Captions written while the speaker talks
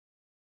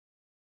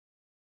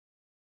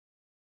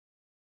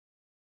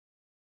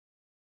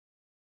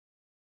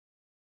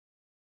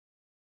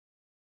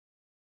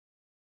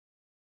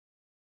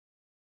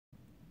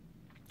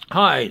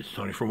Hi, it's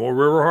Tony from Old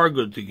River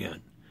Hardgoods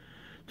again.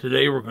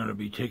 Today we're going to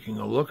be taking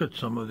a look at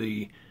some of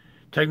the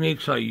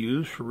techniques I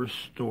use for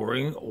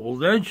restoring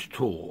old edge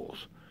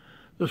tools.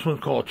 This one's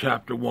called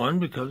Chapter 1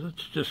 because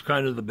it's just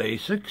kind of the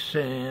basics,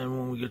 and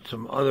when we get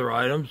some other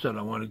items that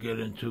I want to get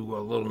into a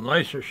little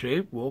nicer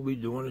shape, we'll be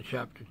doing a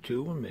Chapter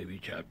 2 and maybe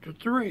Chapter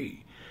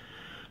 3.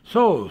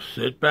 So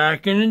sit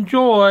back and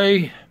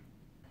enjoy.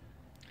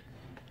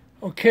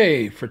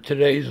 Okay, for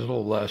today's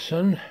little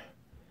lesson,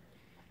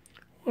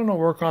 we're going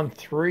to work on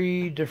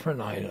 3 different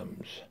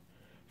items.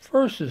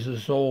 First is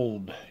this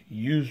old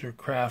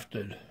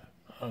user-crafted,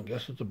 I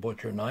guess it's a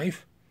butcher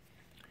knife.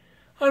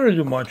 I don't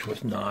do much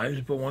with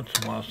knives, but once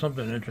in a while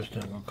something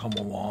interesting will come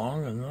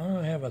along, and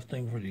I have a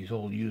thing for these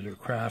old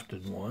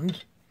user-crafted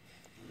ones.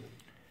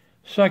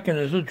 Second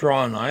is a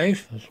draw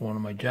knife. It's one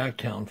of my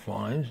Jacktown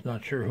finds.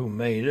 Not sure who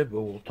made it,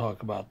 but we'll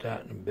talk about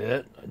that in a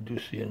bit. I do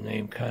see a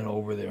name kind of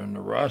over there in the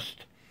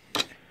rust.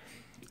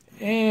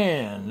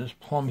 And this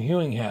plum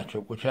hewing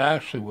hatchet, which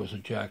actually was a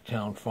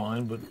Jacktown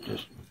find, but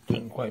just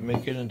didn't quite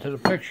make it into the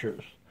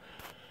pictures.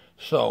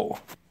 So,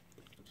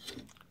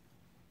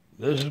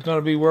 this is going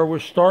to be where we're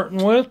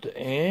starting with,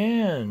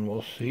 and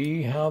we'll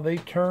see how they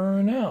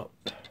turn out.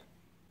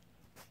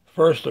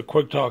 First, a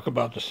quick talk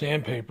about the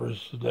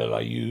sandpapers that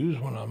I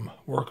use when I'm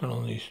working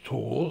on these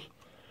tools.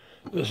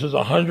 This is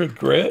 100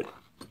 grit.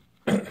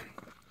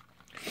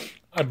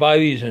 I buy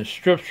these in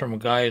strips from a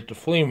guy at the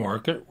flea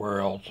market, where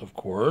else, of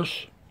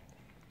course.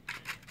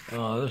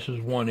 This is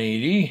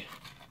 180,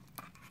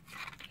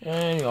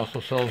 and he also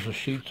sells the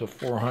sheets of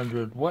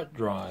 400 wet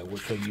dry,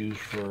 which I use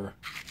for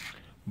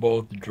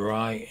both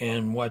dry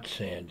and wet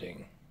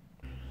sanding.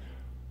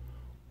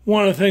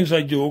 One of the things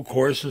I do, of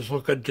course, is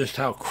look at just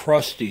how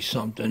crusty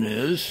something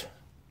is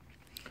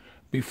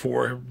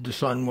before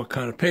deciding what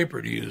kind of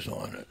paper to use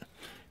on it.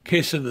 In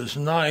case of this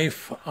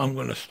knife, I'm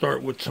going to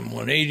start with some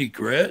 180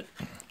 grit,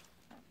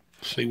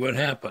 see what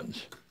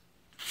happens.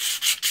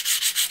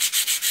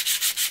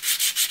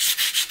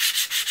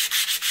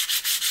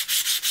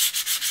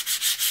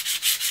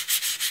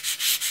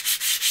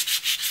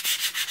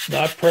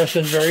 Not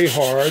pressing very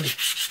hard.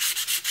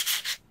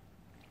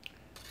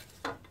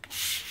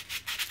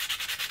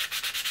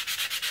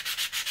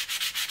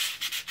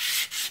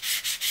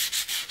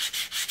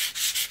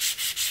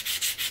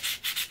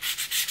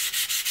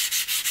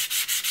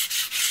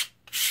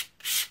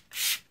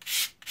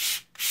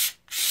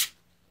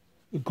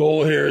 The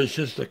goal here is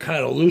just to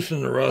kind of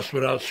loosen the rust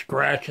without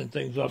scratching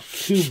things up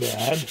too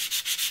bad.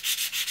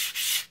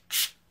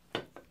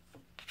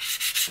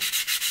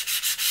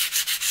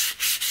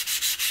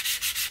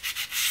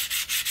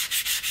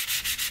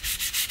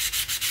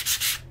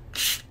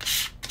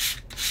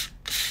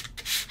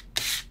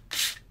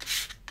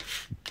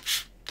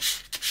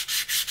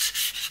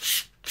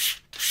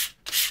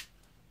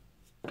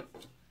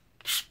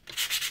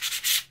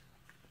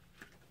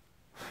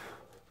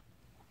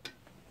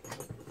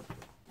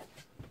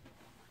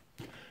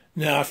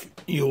 Now, if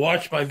you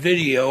watch my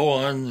video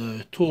on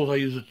the tools I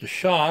use at the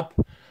shop,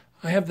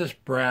 I have this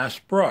brass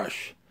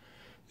brush.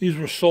 These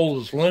were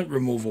sold as lint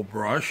removal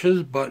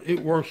brushes, but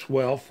it works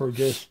well for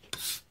just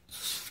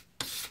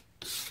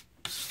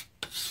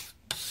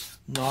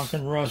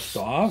knocking rust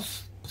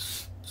off.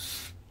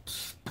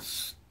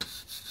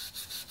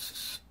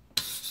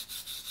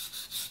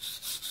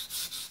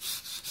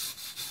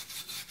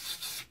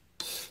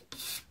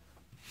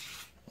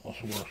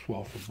 Also works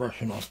well for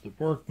brushing off the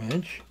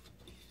workbench.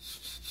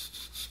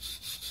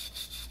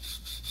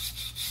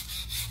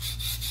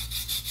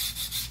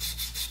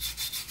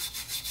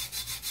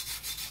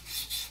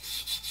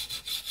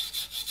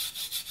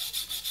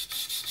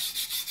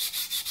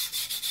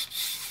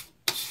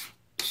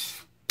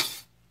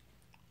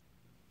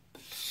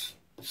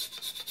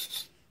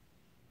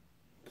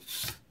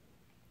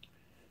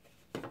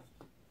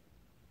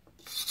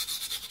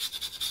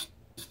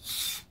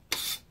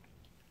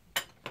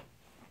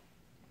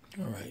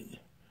 All right.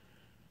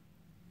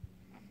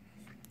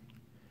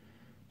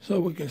 So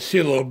we can see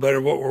a little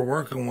better what we're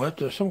working with.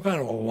 There's some kind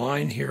of a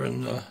line here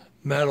in the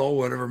metal,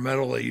 whatever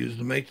metal they use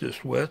to make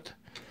this with.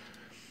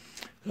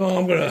 So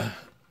I'm going to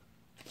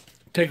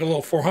take a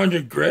little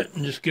 400 grit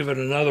and just give it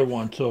another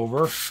once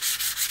over.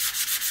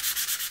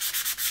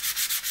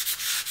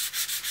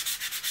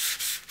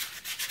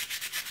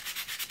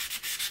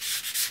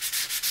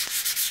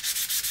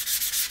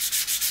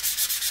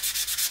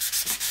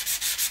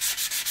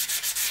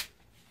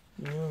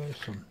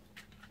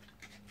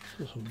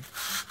 There's some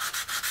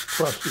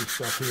crusty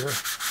stuff here.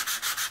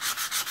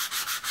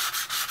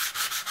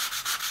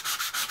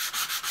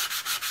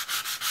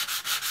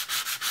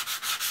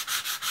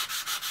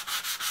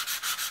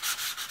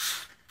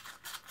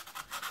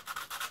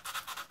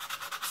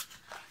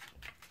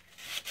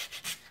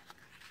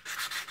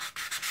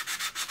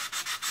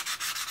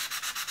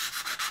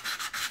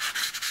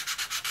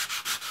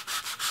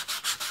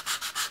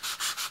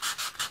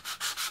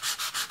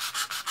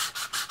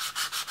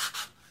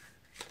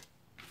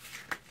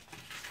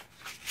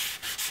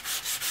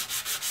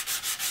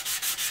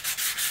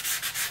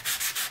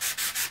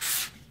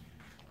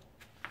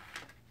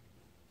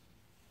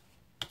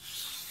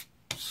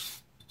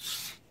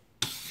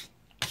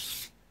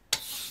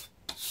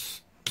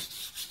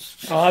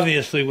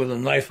 Obviously, with a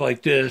knife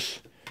like this,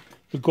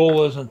 the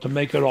goal isn't to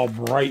make it all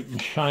bright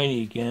and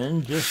shiny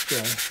again, just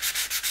to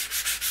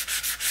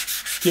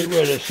get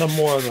rid of some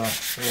more of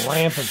the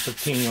rampant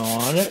patina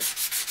on it.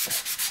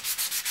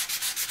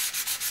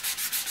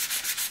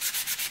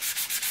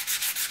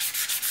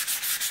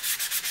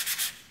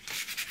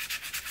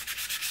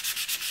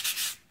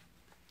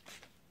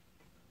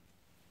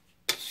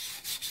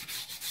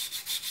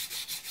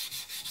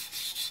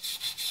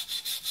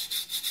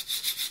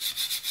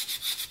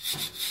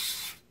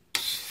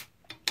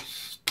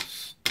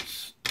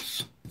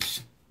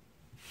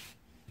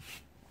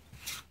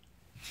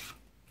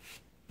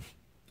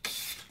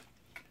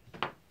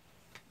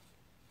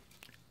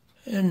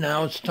 And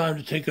now it's time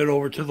to take it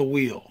over to the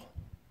wheel.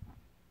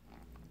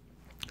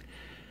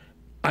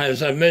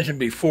 As I mentioned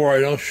before, I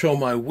don't show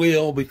my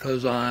wheel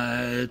because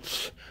I'm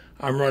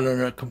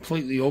running a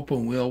completely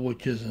open wheel,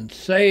 which isn't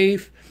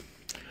safe.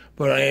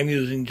 But I am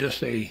using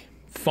just a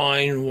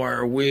fine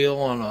wire wheel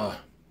on a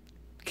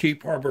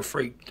cheap Harbor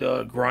Freight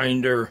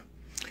grinder.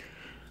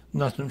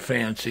 Nothing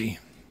fancy.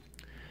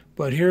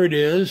 But here it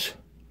is.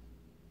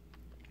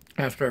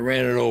 After I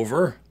ran it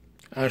over,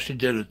 I actually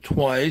did it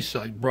twice.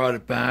 I brought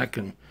it back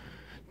and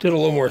did a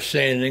little more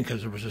sanding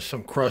because there was just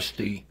some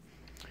crusty.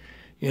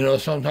 You know,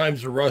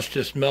 sometimes the rust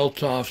just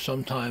melts off.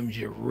 Sometimes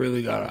you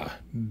really gotta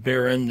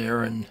bear in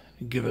there and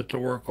give it the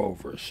work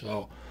over.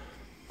 So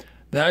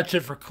that's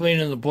it for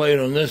cleaning the blade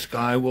on this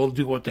guy. We'll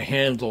do with the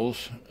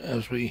handles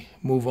as we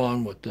move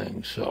on with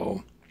things.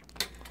 So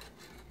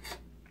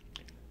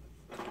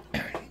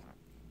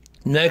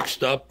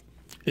next up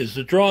is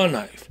the draw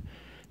knife.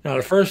 Now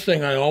the first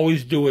thing I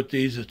always do with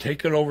these is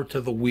take it over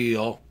to the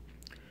wheel,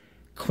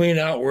 clean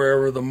out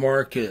wherever the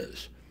mark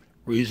is.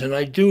 Reason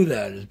I do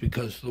that is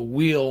because the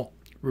wheel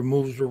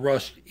removes the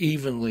rust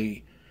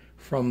evenly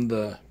from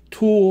the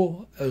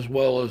tool as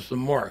well as the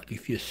mark.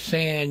 If you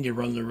sand, you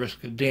run the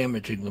risk of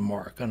damaging the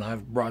mark. And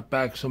I've brought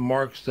back some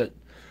marks that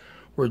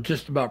were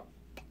just about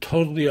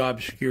totally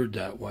obscured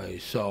that way.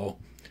 So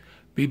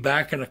be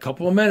back in a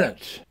couple of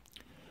minutes.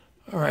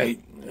 All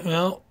right,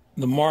 well,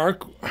 the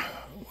mark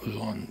was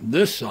on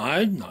this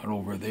side, not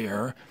over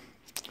there,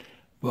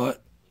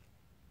 but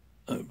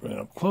I'll bring it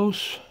up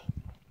close.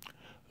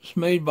 It's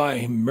made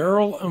by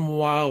Merrill and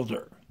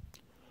Wilder,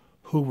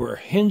 who were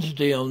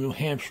Hinsdale, New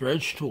Hampshire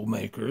edge tool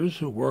makers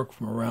who worked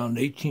from around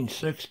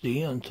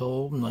 1860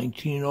 until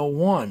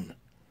 1901.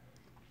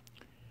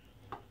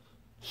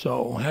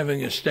 So,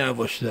 having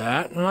established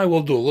that, and I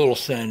will do a little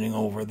sanding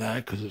over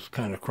that because it's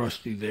kind of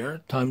crusty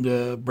there, time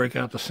to break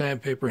out the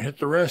sandpaper and hit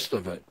the rest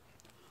of it.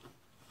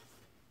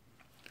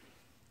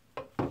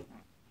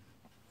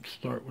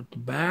 Start with the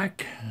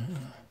back.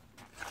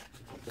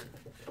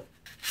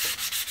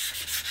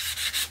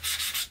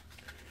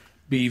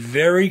 Be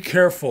very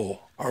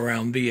careful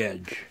around the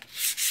edge.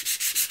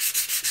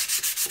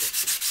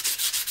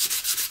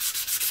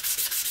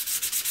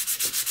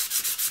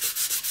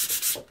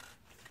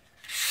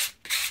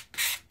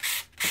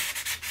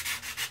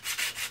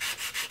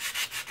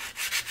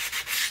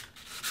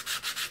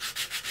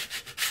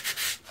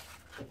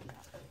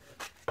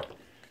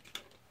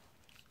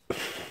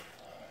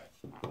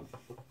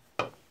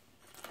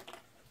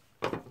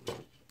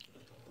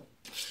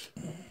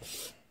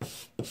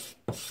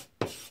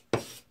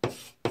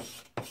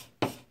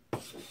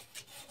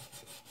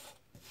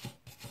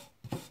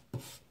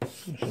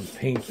 Some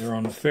paint there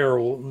on the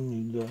ferrule. We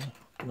need to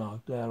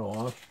knock that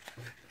off.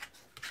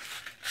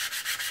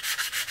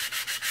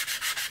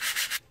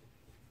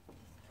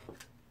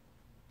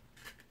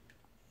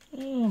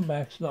 And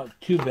back's not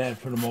too bad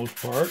for the most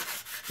part,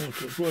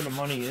 which is where the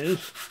money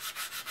is.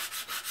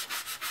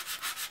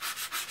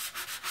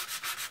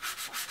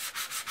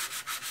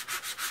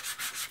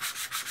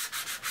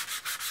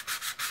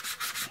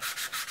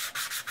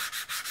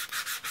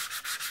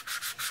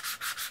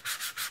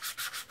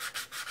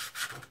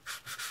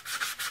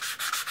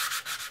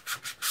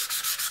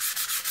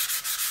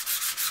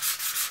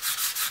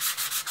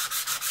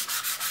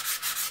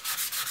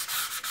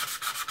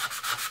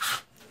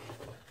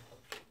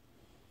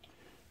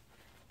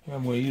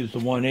 I'm going to use the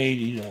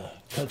 180 to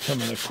cut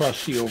some of the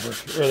crusty over,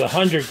 or the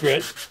 100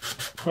 grit,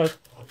 cut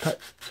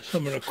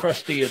some of the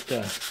crusty at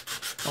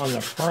on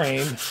the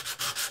frame.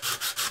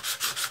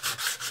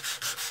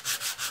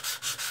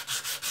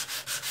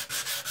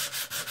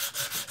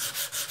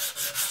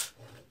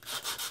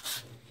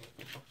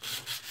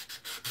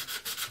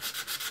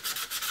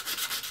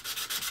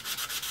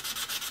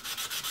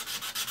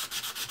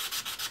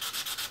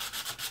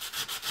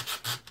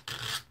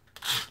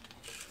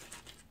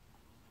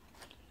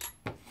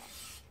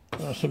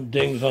 Some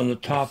dings on the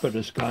top of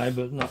this guy,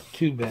 but not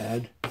too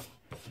bad.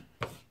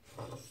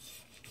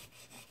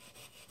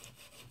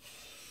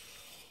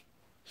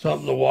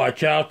 Something to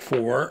watch out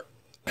for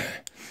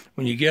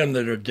when you get them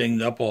that are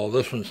dinged up. All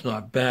this one's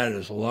not bad.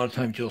 Is a lot of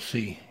times you'll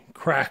see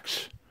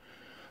cracks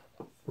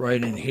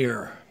right in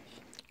here.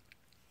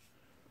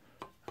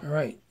 All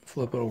right,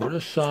 flip it over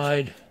this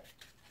side.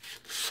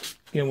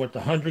 Again with the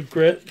 100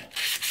 grit.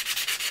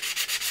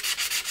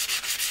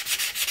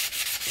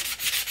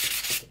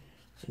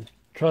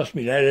 Trust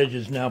me, that edge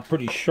is now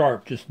pretty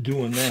sharp just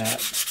doing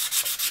that.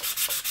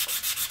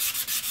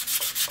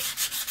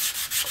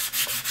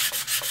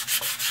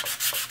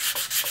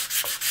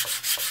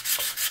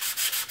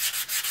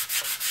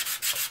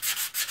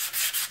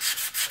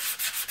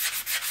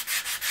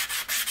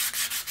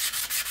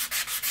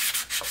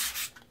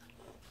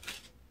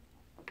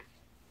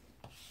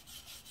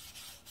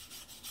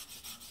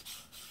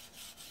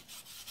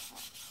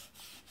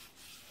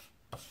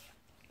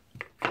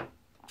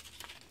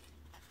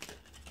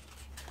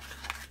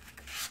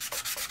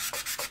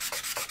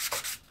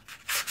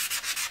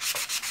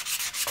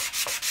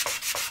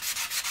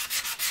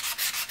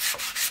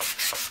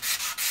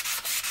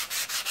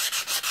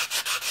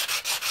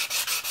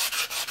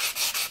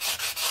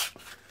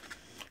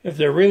 If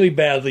they're really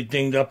badly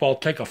dinged up, I'll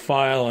take a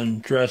file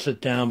and dress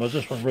it down, but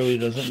this one really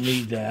doesn't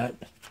need that.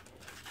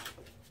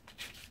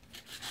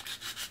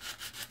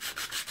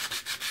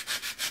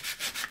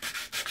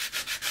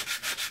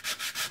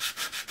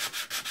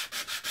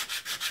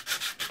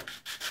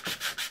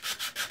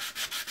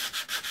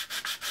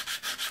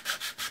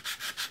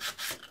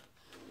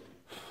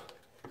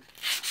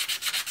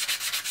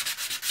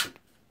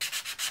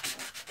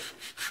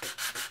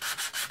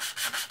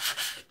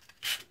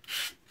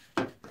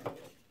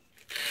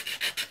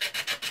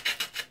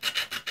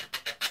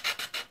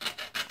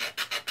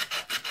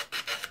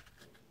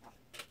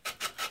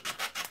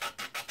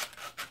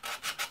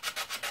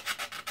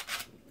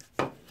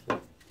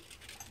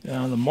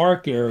 Now the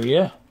mark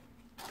area,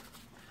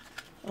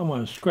 I'm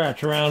going to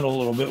scratch around a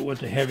little bit with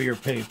the heavier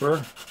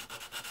paper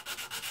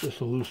just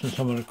to loosen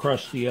some of the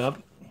crusty up.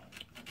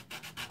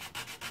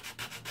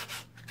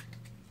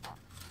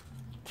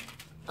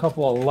 A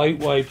couple of light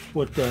wipes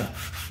with the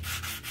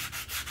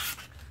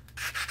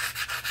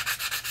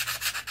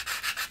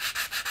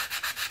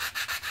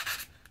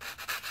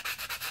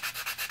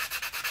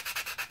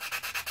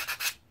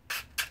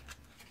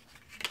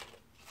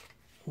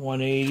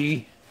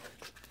 .180.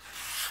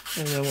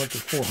 And then with the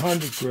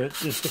 400 grit,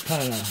 just to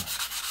kind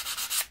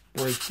of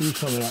break through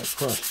some of that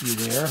crusty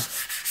there.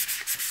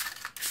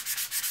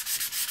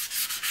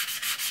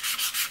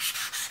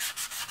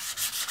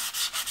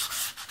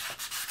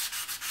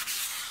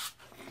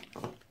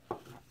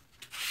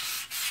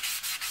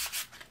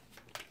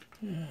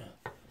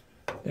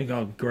 I think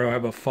I'll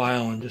grab a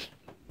file and just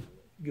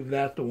give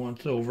that the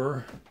once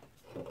over.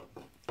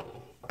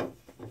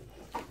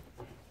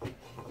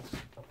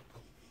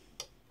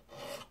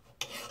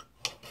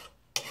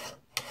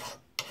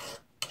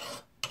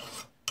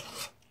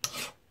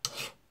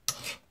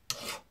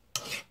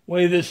 The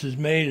way this is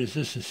made is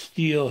this is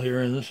steel here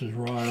and this is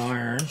wrought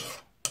iron,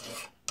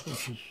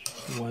 which is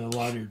the way a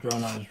lot of your draw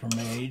knives were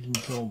made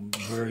until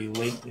very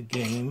late in the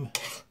game.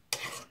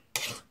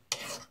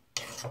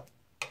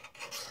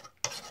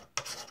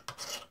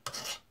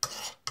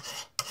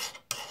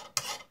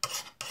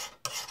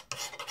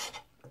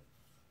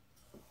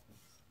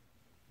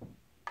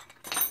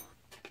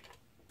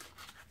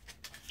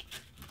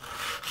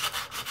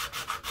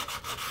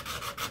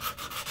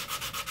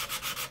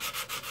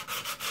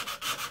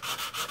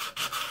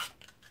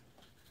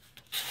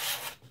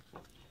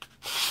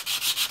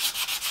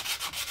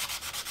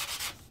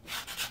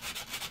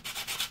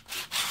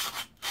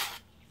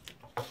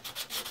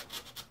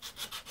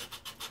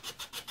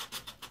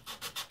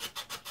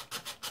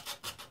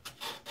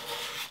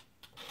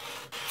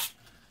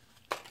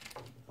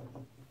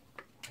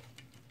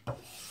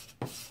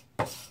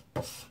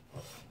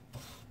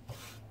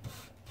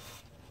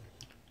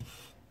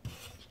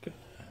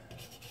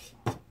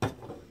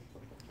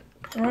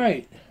 All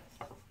right,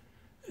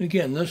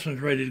 again, this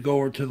one's ready to go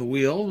over to the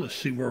wheel. Let's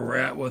see where we're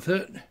at with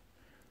it.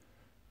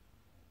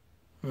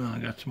 Well, I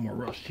got some more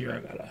rust here I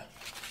gotta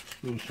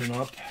loosen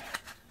up.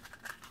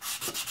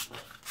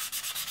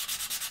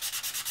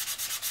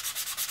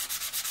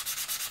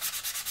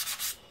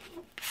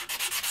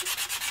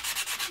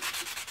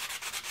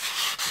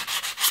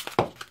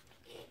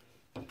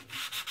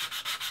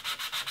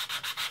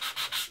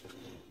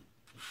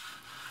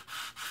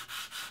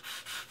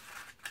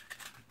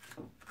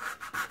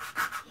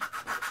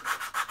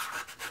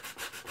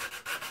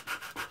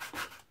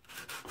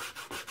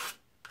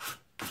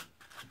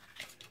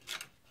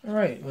 All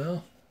right,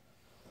 well,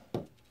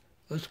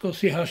 let's go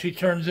see how she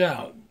turns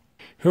out.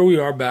 Here we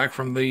are back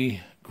from the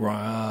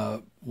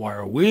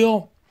wire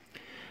wheel.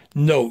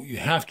 Note, you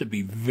have to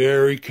be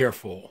very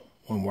careful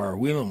when wire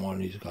wheeling one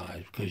of these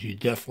guys because you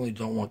definitely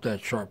don't want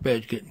that sharp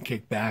edge getting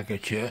kicked back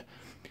at you,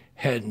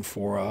 heading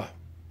for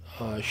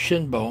a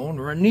shin bone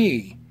or a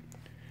knee.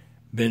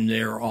 Been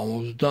there,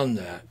 almost done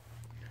that.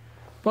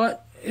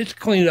 But it's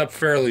cleaned up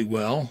fairly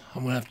well.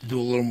 I'm going to have to do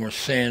a little more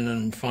sanding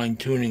and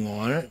fine-tuning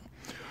on it.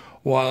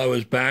 While I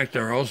was back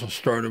there, I also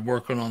started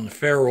working on the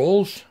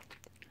ferrules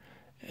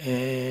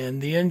and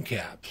the end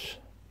caps.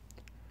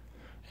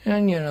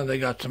 And, you know, they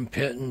got some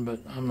pitting,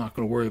 but I'm not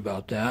going to worry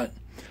about that.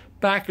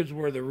 Back is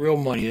where the real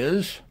money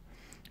is,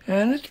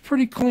 and it's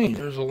pretty clean.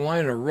 There's a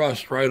line of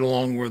rust right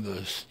along where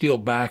the steel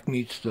back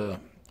meets the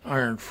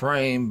iron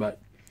frame,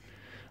 but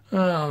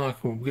I'm not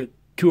going to get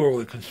too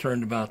overly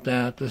concerned about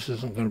that. This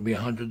isn't going to be a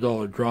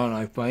 $100 draw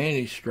knife by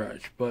any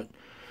stretch, but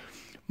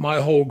my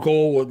whole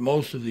goal with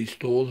most of these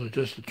tools is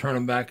just to turn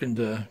them back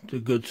into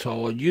good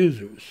solid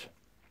users.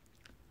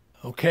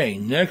 Okay,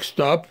 next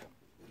up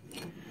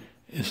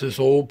is this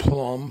old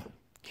Plumb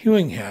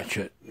hewing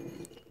hatchet.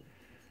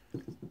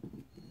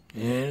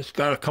 And it's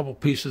got a couple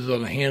pieces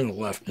of the handle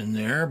left in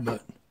there,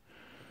 but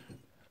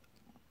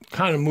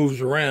kind of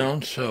moves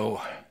around, so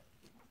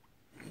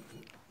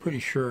pretty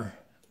sure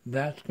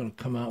that's going to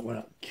come out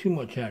without too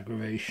much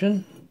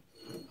aggravation,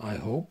 I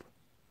hope.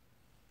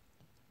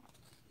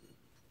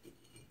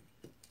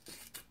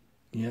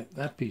 Yep,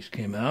 that piece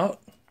came out.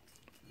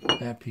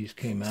 That piece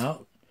came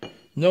out.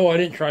 No, I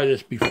didn't try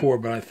this before,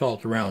 but I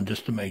felt around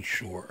just to make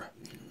sure.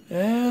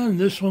 And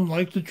this one,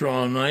 like the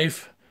draw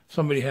knife,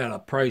 somebody had a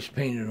price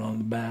painted on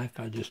the back.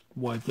 I just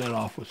wiped that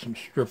off with some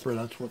stripper.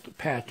 That's what the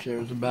patch there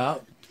is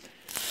about.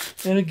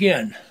 And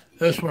again,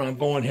 this one I'm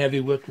going heavy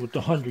with the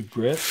 100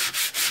 grit.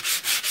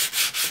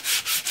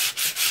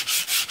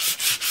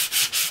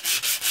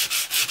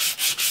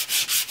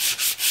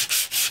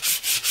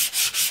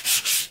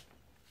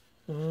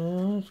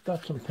 It's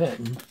got some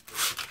pitting.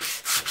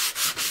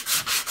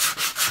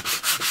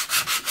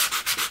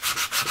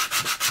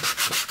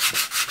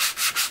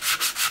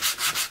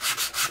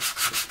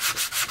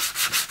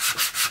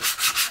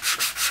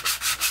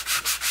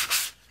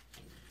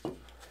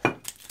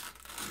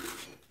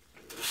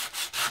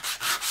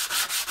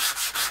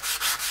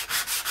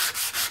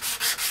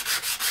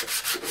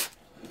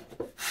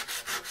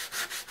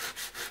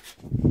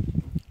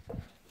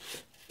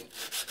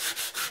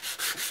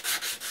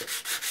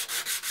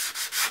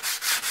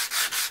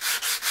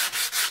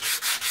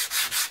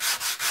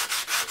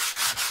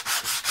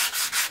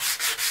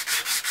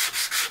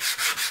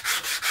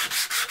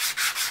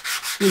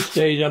 At this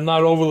stage, I'm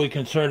not overly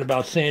concerned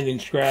about sanding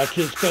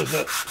scratches because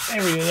of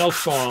everything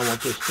else going on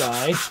with this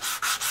guy.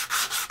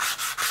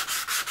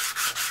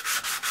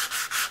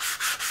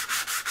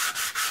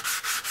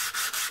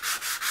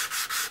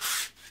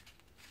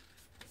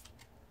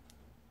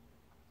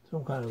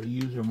 Some kind of a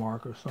user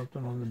mark or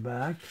something on the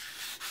back.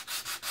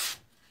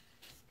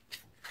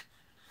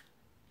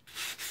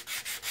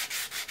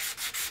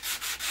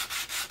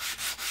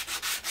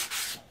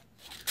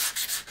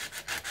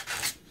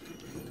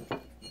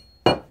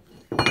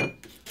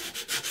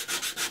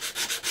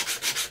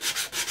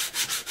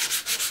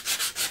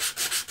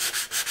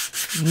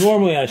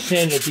 Normally I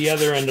sand at the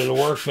other end of the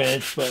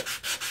workbench, but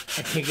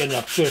I can't get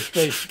enough clear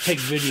space to take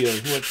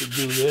videos what to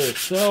do this.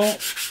 So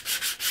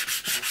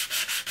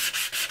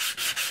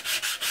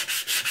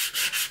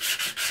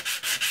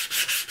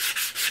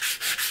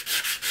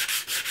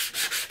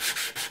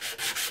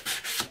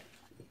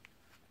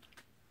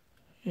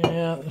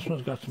yeah, this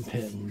one's got some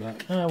pitting,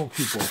 but we'll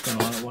keep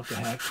working on it. What the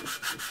heck?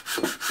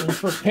 In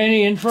for a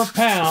penny, in for a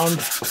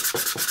pound.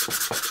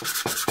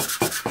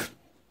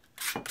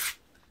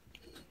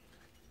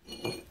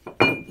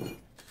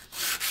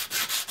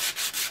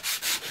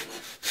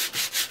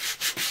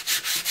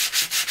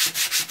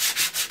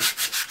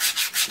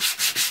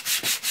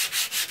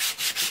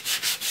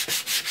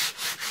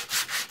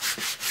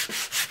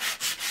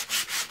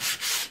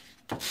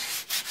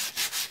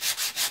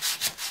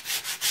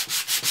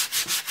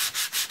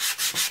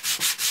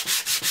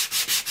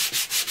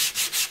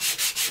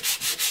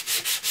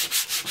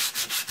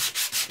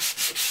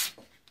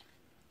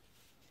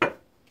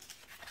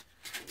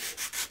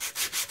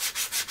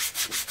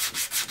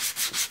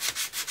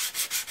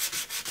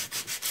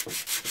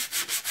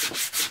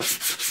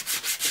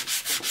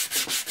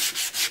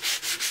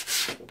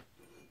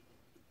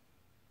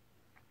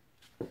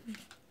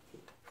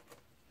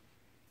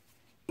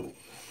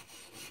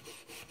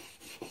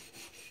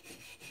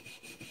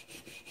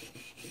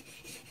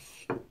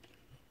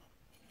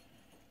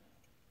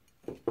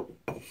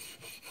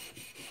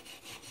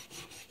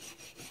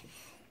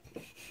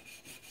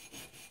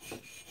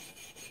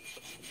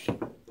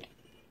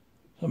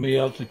 Somebody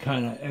else had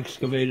kind of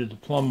excavated the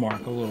plumb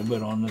mark a little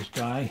bit on this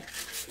guy.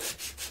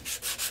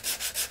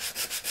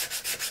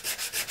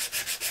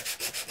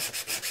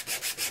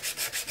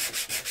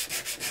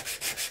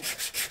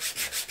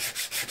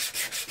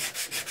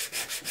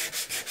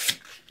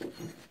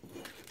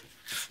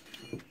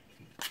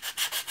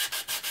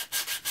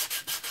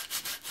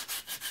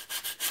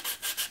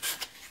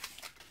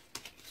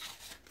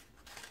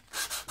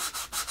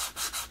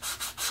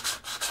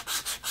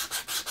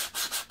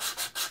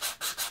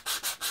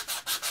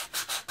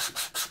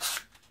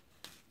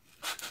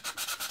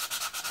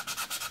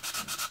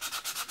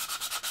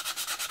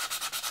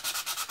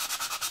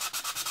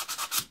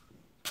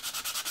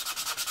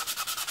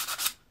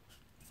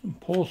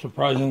 Pull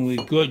surprisingly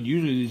good.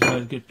 Usually these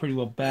guys get pretty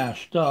well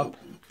bashed up.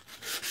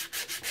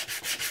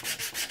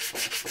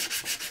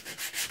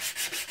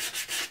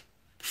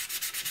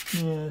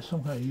 Yeah,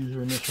 some kind of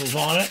user initials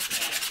on it.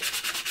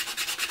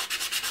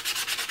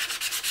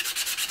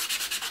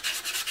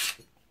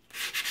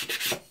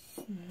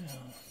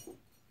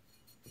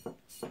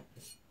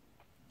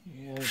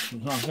 Yeah, this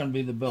one's not going to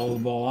be the belle of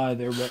the ball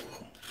either, but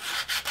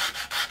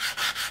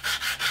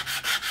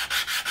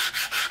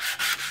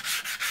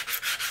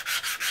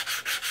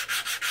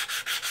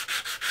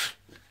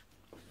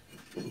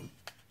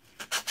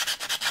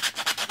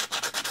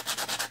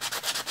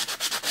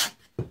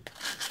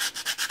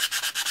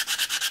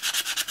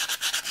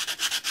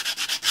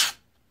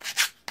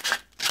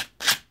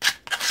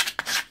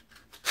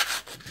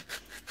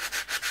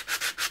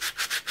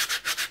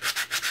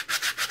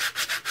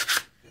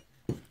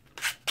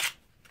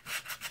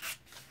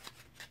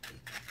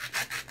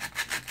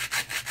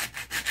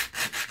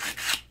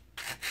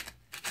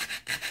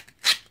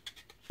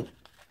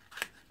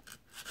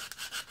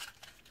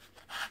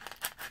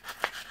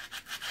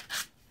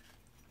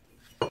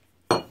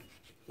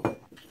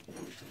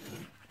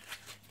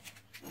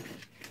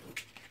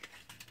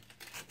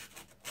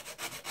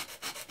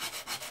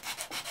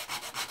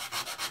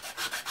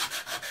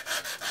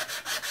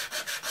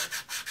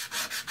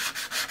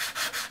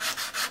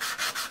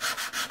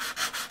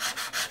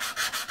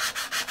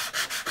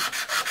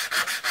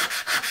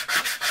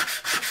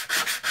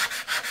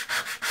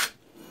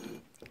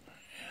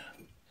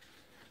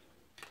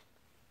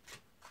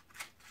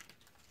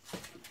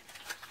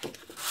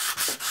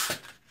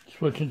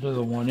Switching to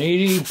the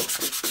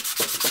 180.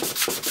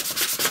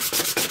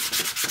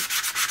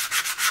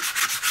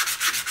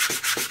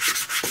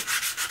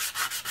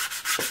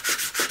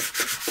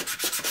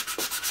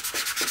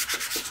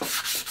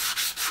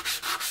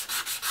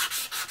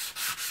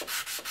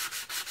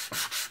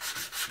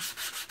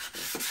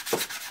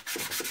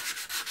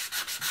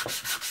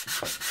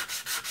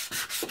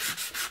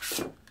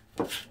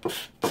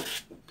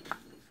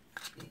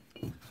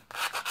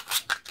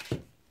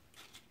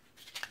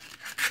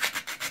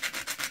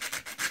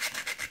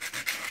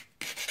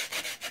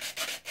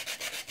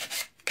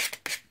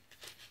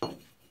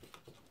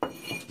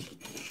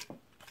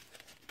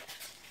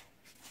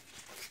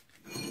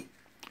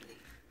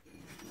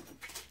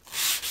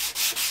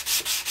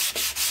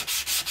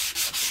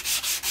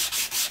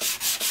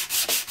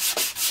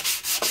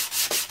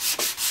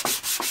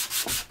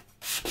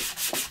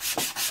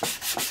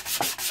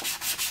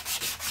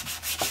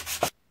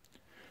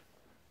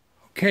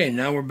 Okay,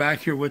 now we're back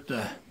here with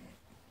the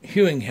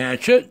hewing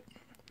hatchet.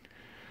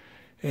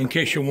 In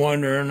case you're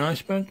wondering, I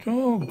spent,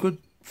 a good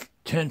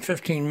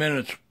 10-15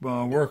 minutes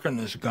working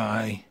this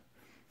guy.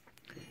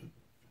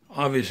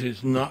 Obviously,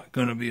 it's not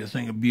going to be a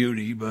thing of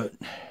beauty, but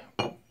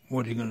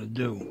what are you going to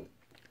do?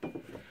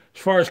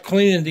 As far as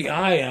cleaning the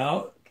eye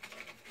out,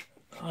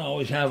 I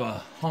always have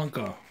a hunk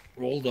of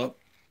rolled up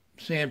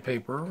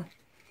sandpaper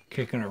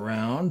kicking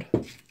around.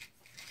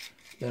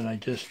 Then I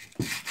just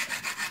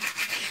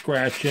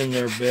scratch in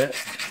there a bit,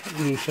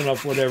 loosen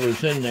up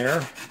whatever's in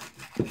there.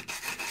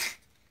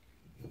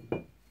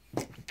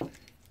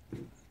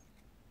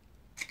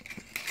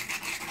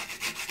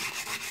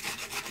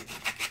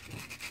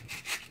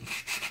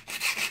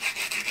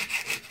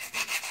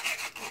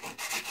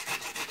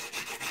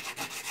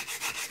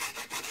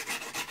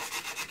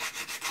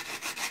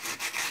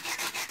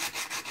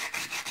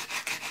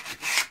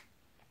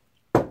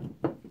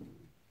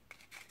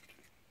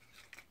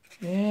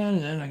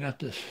 And then I got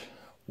this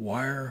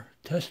wire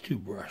test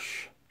tube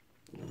brush.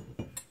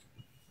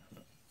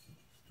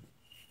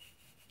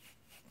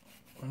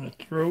 Run it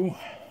through.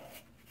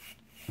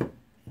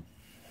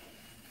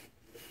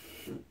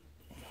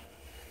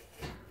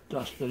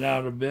 Dust it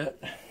out a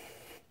bit.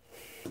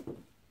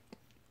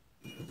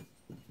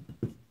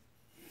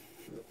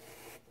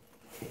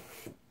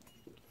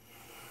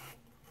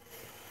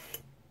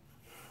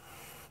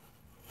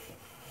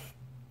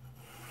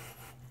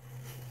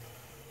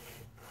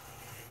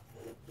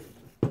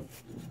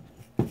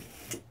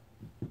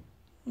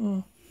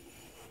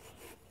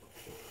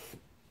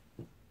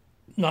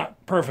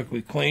 Not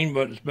perfectly clean,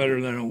 but it's better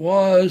than it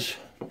was.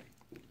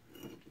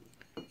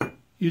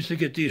 Used to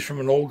get these from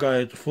an old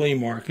guy at the flea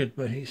market,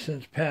 but he's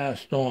since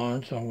passed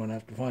on, so I'm going to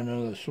have to find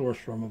another source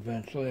from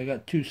eventually. I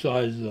got two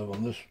sizes of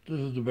them. This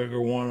is the bigger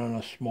one and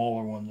a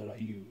smaller one that I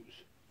use.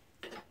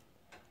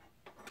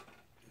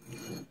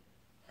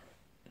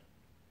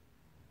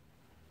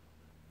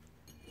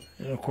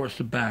 And of course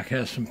the back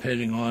has some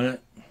pitting on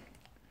it.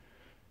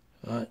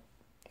 But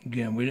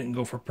again, we didn't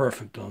go for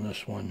perfect on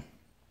this one.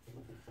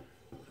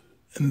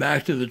 And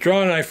back to the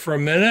draw knife for a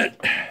minute.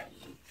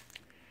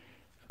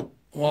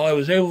 While I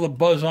was able to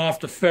buzz off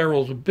the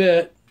ferrules a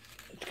bit,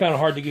 it's kind of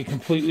hard to get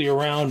completely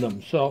around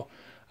them. So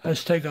I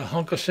just take a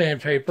hunk of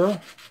sandpaper.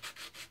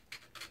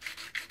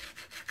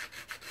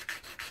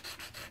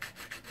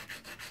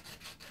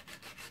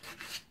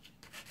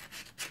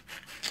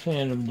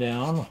 Sand them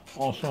down.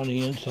 Also on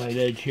the inside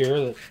edge here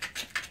that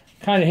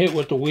kind of hit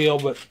with the wheel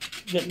but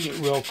didn't get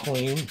real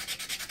clean.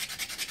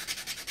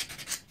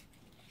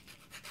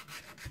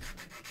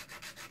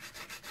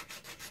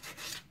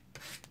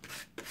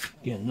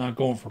 Again, not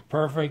going for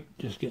perfect,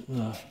 just getting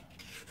the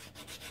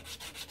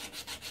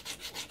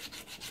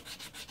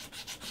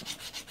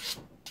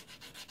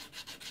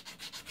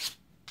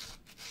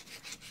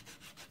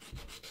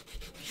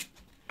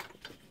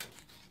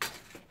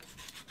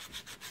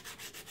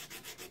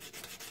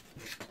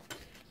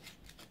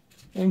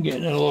and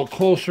getting it a little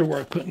closer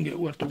where I couldn't get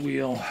with the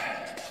wheel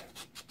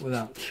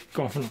without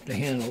scuffing up the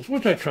handles,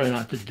 which I try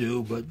not to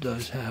do, but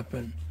does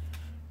happen.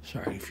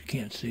 Sorry if you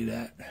can't see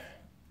that.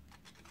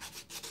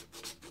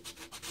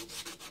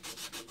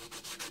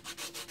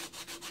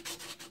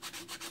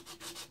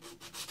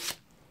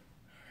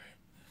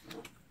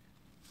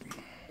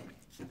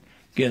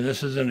 Again,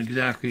 this isn't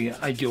exactly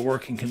ideal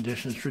working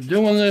conditions for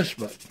doing this,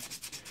 but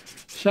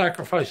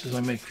sacrifices I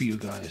make for you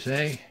guys,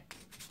 eh?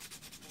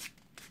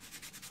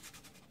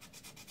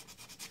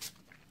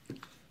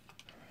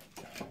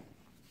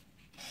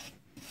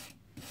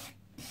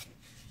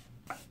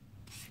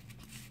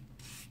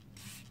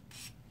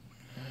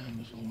 And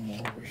there's a little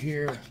more over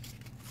here.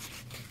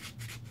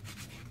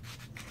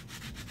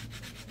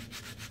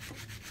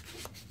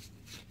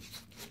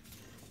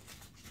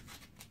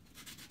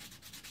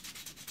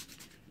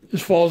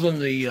 This falls on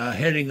the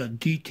heading of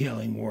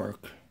detailing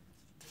work.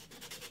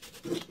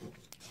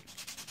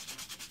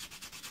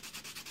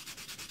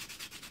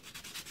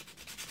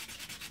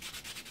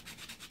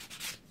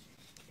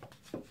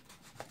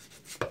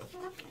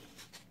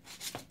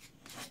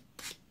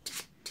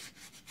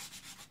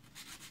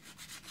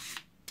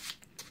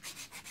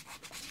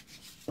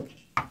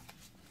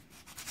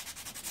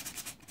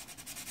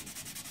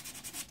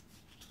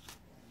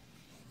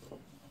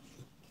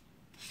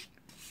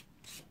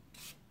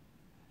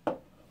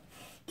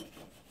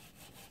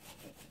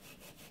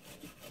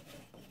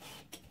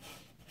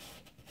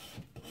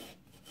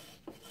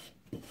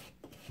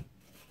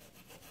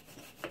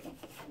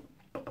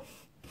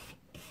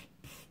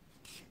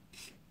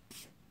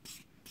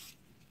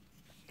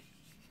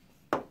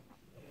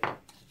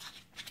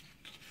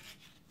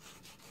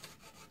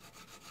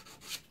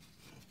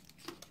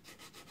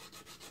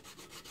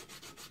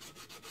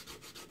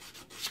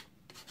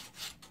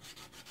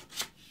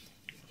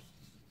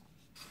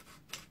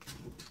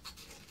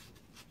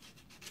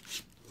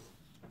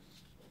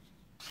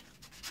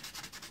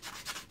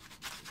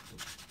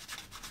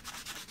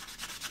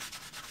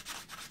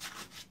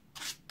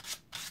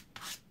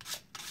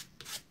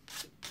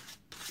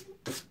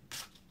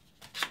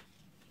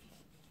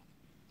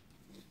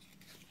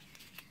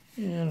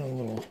 And a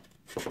little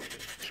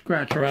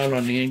scratch around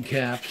on the end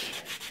caps.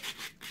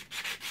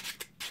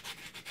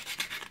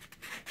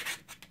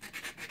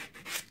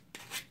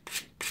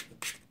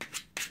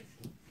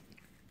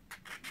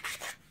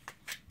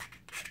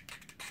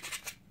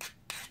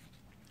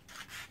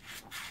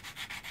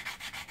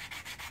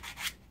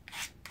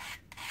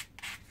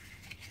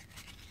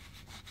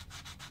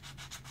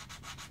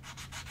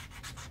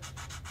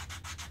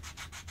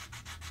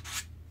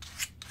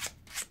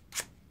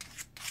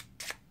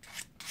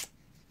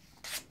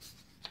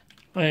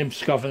 I am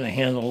scuffing the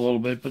handle a little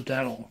bit, but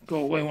that'll go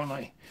away when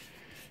I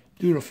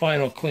do the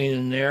final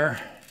cleaning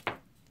there.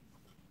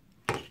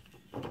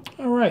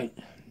 All right.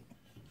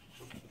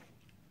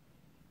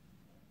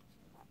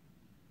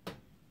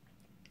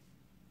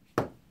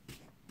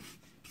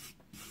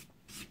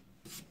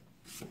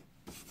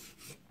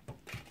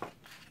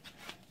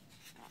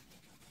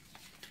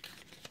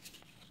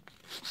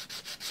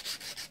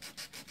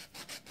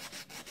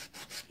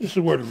 This is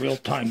where the real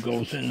time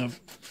goes into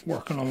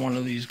working on one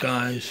of these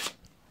guys.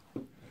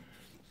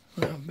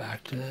 Now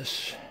back to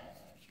this.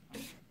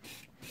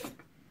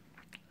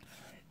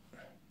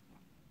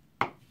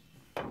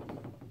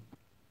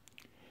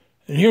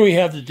 And here we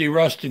have the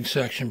derusting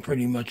section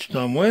pretty much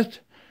done with.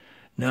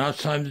 Now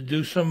it's time to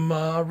do some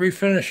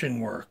refinishing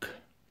work.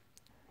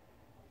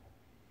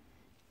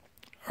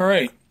 All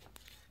right,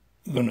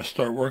 I'm going to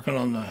start working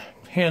on the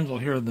handle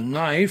here of the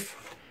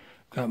knife.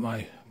 Got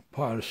my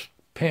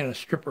pan of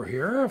stripper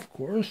here, of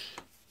course.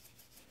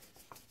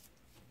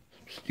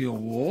 Some steel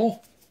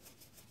wool.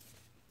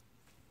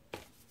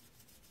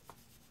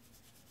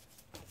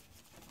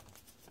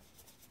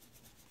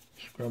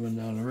 Scrubbing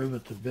down the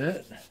rivets a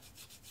bit.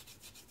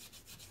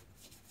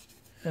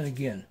 And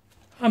again,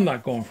 I'm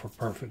not going for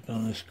perfect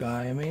on this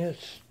guy. I mean,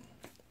 it's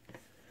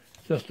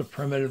just a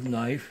primitive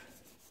knife.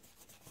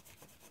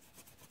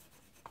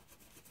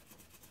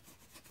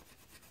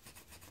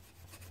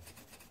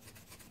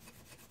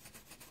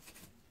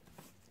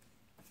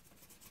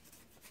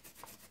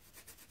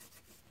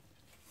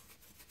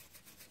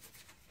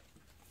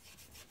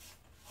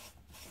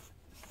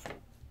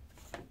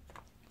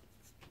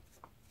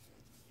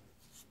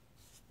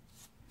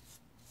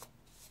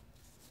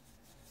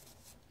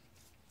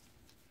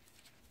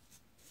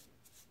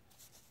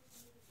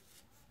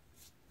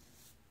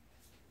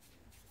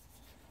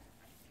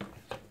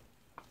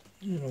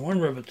 You know, one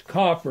rivet's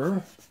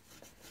copper.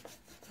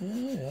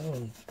 The other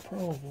one's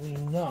probably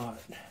not.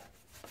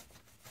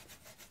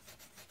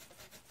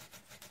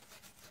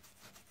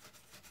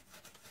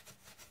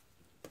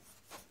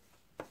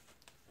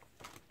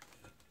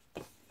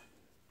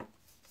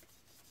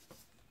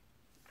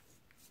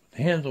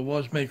 The handle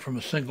was made from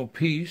a single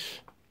piece,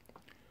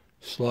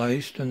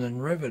 sliced and then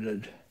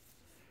riveted,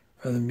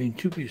 rather than being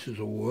two pieces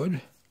of wood.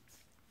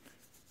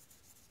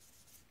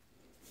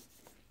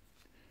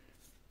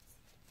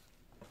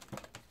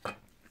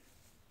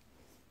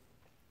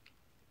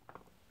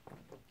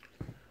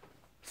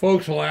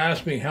 Folks will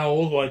ask me how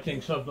old I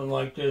think something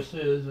like this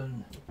is,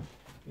 and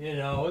you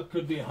know, it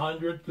could be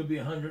 100, could be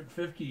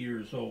 150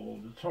 years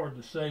old. It's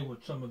hard to say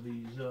with some of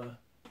these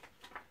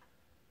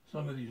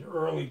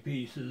early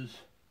pieces.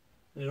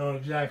 They don't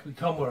exactly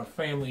come with a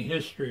family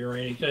history or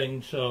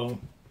anything, so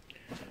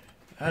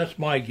that's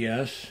my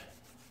guess.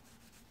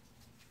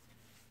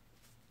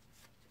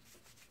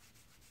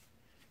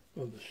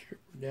 Pull the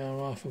stripper down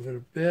off of it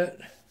a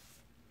bit.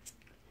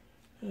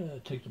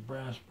 Take the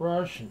brass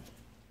brush and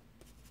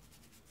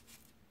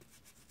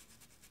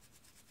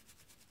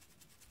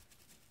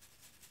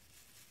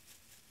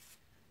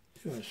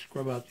I'm going to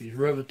scrub out these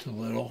rivets a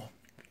little.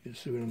 You can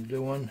see what I'm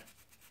doing.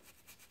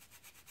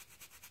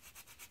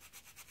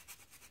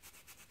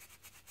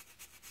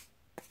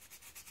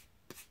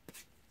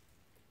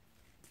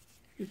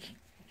 Get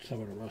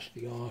some of the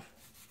rusty off.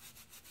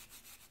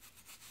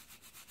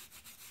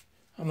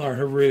 I'm not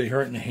really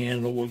hurting the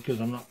handle because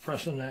I'm not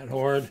pressing that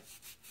hard.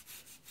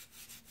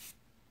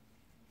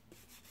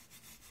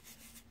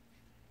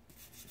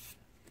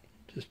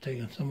 Just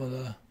taking some of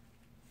the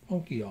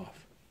funky off.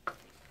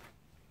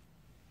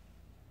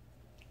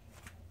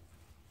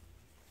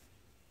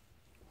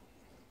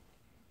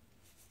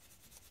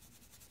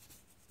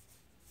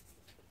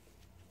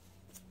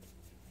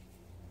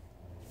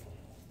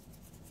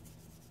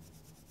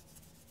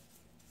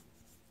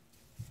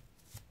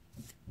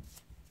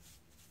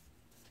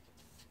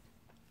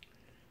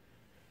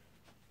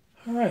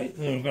 All right,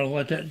 then we're going to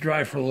let that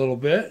dry for a little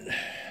bit.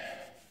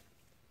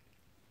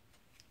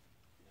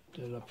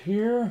 Put that up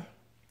here.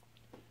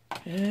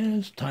 And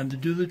it's time to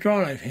do the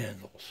draw knife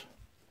handles.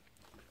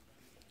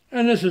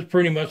 And this is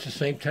pretty much the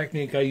same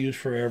technique I use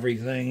for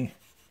everything.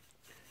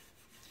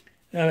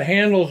 Now the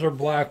handles are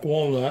black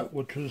walnut,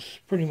 which was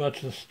pretty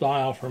much the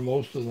style for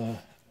most of the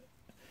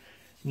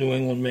New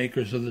England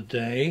makers of the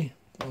day.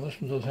 Now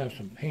this one does have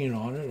some paint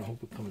on it. I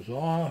hope it comes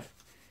off.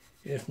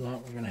 If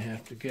not, we're going to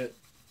have to get...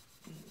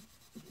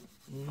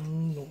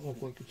 don't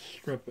look like it's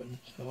stripping,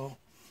 so...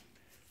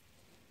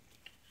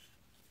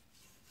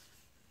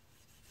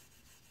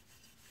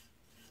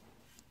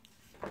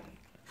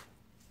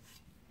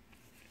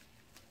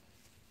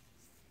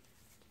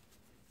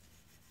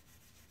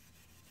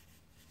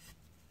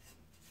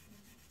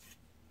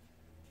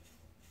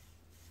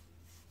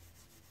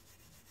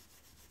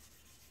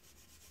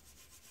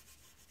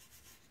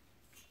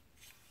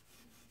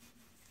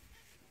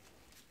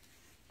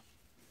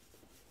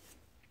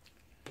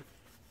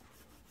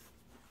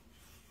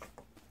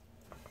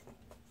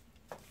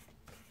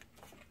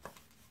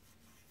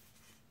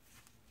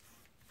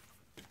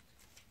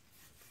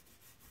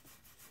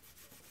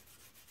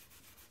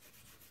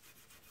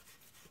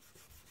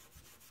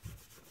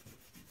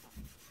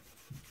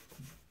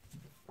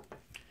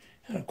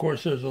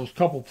 course, there's those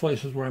couple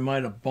places where I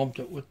might have bumped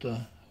it with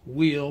the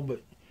wheel,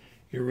 but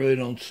you really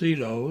don't see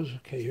those.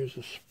 Okay, here's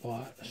a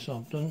spot of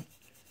something.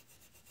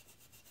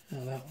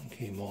 Now that one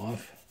came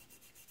off.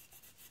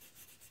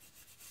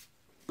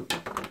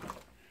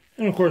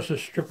 And of course the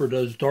stripper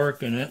does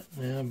darken it.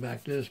 And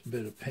back to this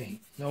bit of paint.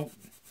 Nope.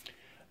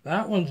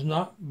 That one's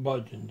not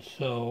budging,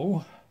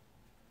 so...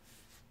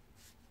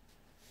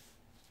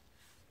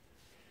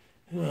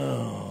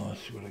 Oh,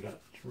 let's see what I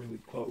got. It's really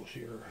close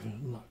here.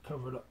 It's not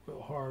covered up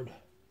real hard.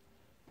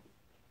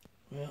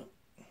 Well,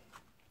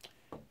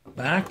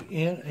 back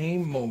in a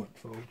moment,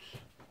 folks.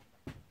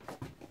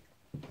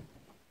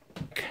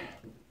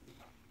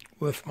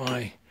 With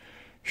my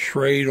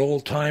Schrade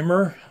old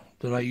timer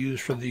that I use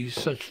for these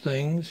such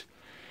things.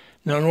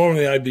 Now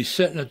normally I'd be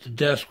sitting at the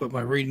desk with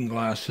my reading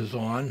glasses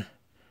on,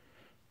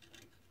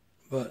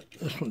 but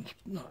this one's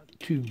not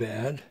too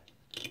bad.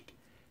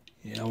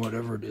 Yeah,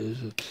 whatever it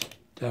is, it's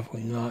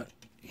definitely not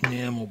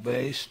enamel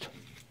based.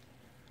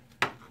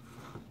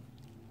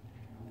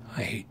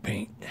 I hate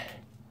paint.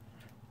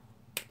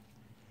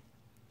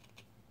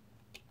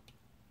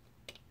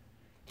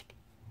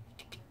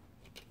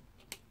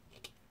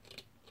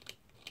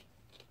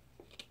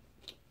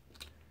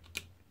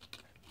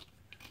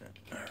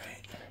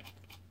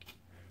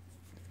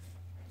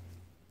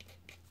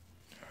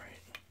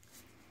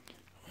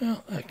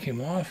 Well, that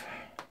came off.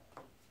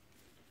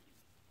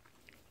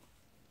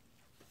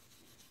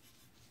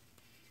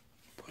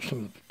 Put some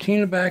of the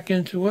patina back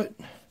into it.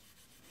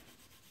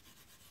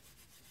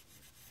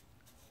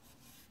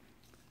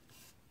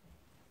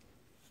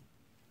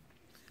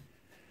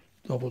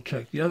 Double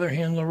check the other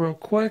handle real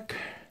quick.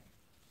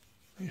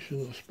 Make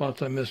sure the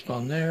spots I missed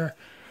on there.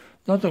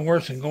 Nothing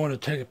worse than going to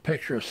take a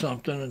picture of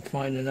something and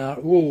finding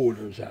out, oh,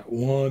 there's that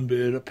one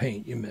bit of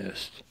paint you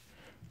missed.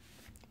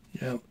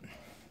 Yep.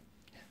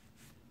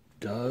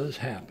 Does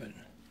happen.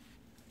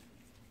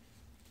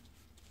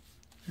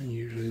 And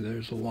usually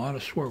there's a lot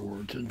of swear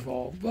words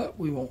involved, but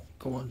we won't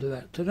go into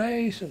that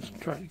today since I'm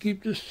trying to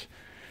keep this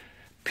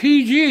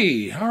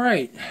PG. All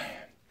right.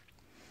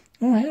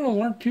 Well,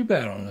 handles aren't too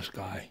bad on this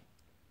guy.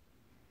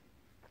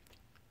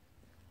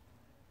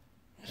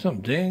 Some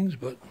dings,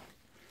 but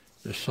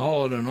they're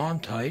solid and on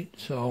tight.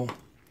 So,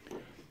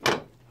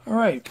 all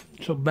right.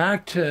 So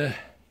back to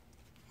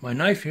my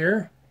knife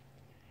here.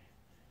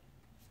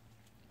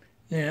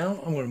 Now,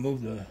 I'm going to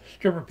move the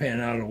stripper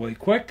pan out of the way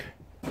quick.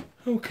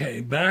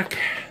 Okay, back.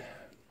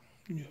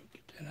 Get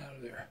that out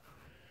of there.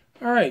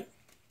 All right.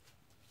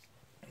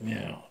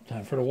 Now,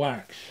 time for the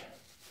wax.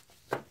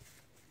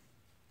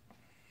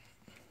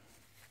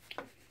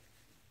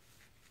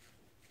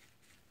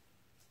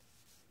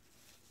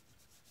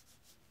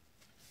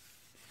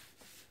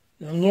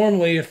 Now,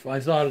 normally, if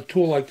I thought a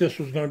tool like this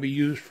was going to be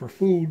used for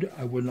food,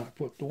 I would not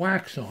put the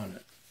wax on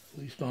it, at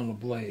least on the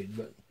blade,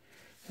 but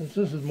since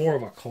this is more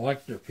of a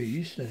collector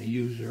piece than a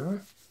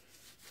user,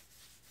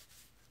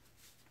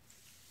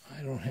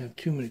 I don't have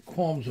too many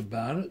qualms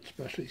about it,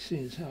 especially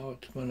seeing as how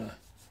it's going to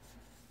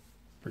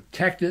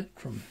protect it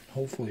from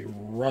hopefully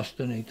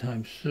rust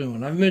anytime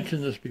soon. I've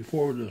mentioned this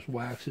before with this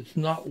wax. It's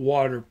not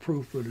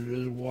waterproof, but it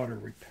is water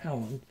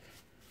repellent.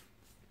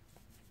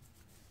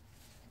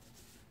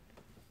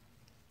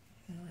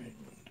 All right,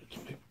 get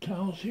some paper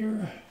towels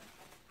here.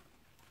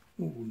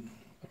 Ooh,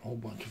 got a whole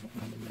bunch of them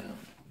coming down.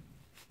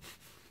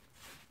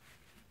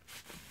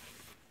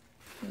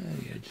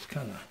 Yeah, just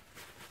kind of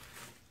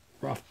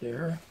rough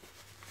there.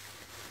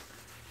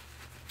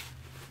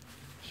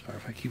 Sorry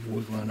if I keep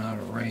wiggling out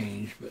of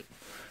range, but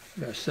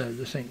like I said,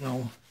 this ain't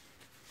no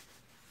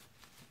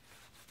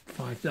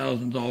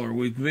 $5,000 a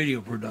week video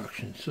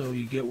production, so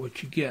you get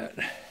what you get.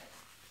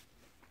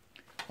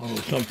 Although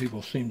some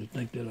people seem to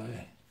think that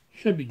I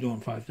should be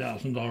doing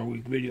 $5,000 a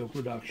week video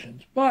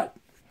productions. But,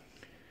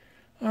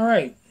 all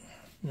right,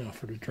 now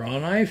for the draw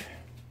knife.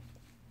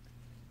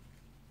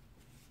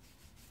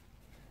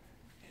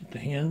 The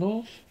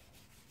handles.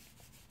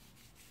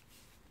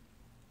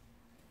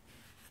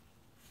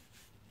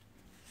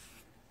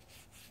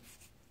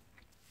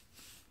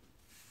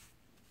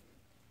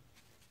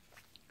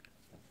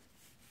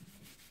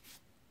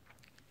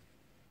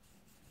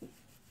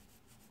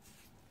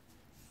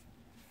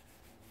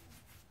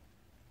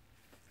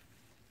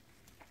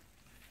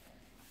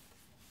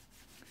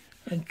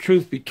 And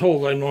truth be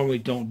told, I normally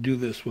don't do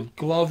this with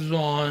gloves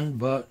on,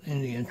 but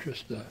in the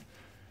interest of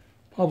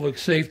public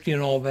safety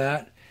and all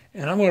that,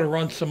 and I'm going to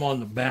run some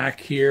on the back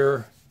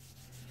here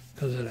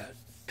because of that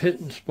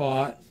pitting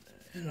spot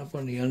and up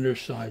on the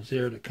undersides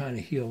there to kind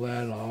of heal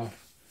that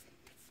off.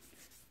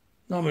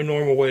 Not my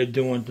normal way of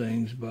doing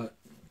things, but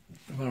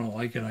if I don't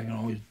like it, I can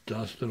always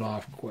dust it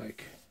off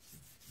quick.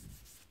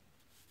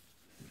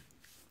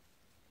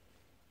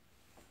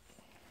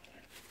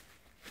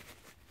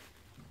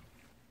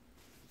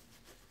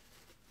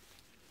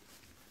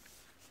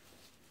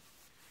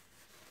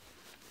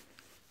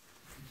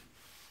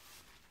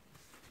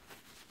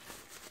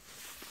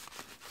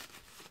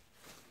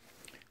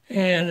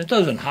 And it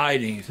doesn't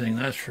hide anything,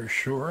 that's for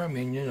sure. I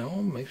mean, you know,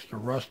 it makes the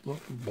rust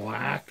look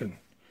black, and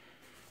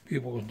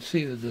people can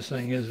see that this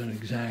thing isn't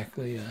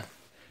exactly a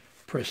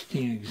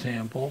pristine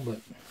example, but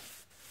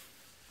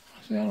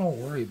see, I don't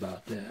worry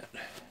about that.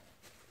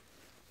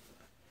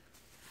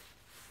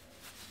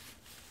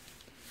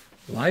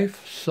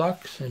 Life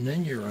sucks, and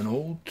then you're an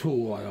old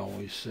tool, I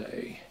always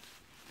say.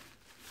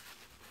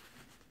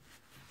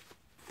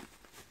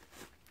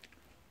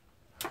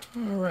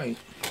 All right.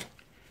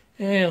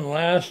 And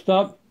last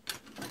up,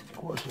 of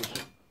course, is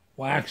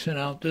waxing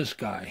out this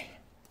guy.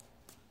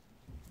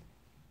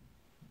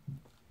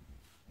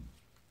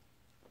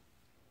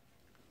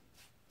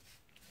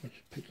 I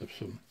just picked up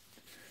some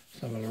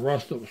of the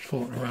rust that was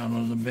floating around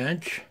on the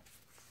bench.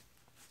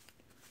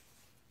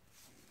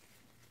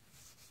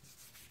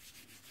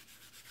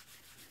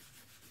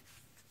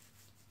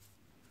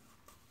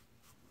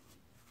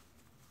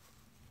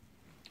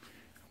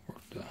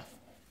 Worked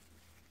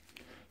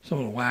some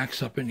of the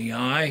wax up in the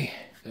eye.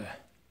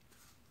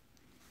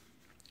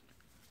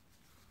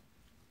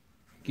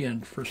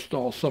 Again,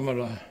 forestall some of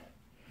the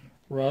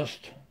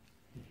rust.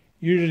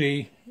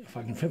 Usually, if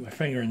I can fit my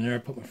finger in there, I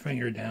put my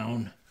finger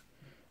down.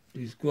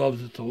 These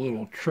gloves, it's a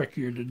little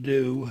trickier to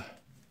do.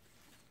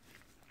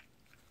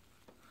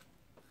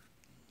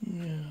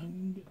 Yeah, I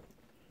can get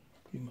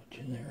pretty much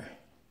in there.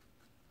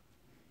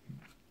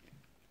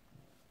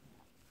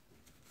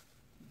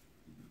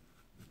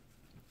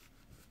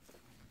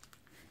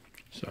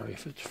 Sorry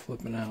if it's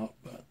flipping out,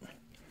 but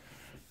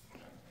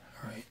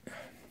all right.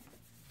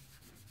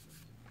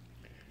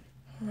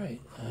 All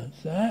right,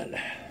 that's that.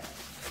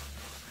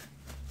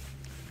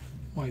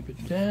 Wipe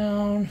it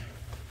down.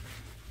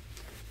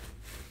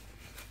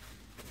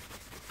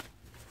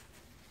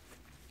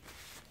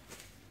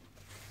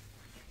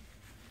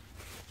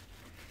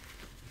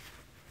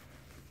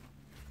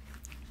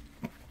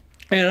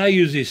 And I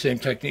use these same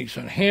techniques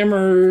on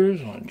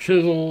hammers, on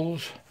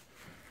chisels,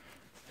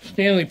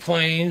 Stanley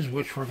planes,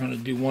 which we're going to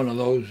do one of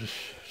those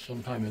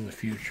sometime in the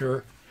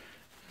future.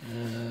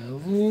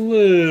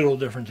 Little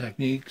different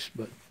techniques,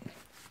 but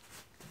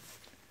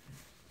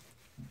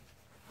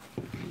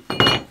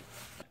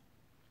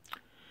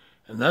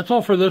and that's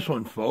all for this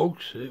one,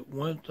 folks. It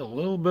went a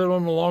little bit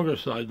on the longer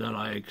side than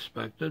I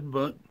expected,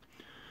 but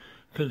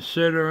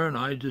considering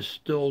I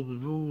distilled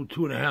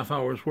 2.5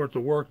 hours worth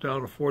of work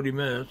down to 40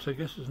 minutes, I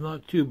guess it's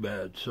not too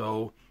bad.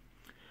 So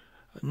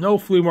no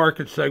flea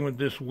market segment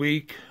this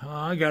week.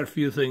 I got a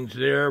few things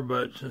there,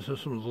 but since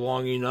this one was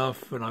long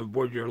enough and I've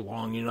bored you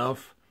long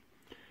enough,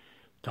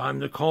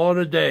 time to call it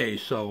a day.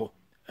 So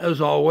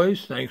as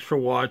always, thanks for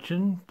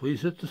watching.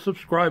 Please hit the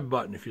subscribe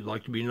button if you'd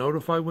like to be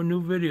notified when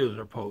new videos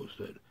are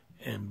posted.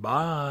 And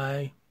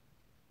bye.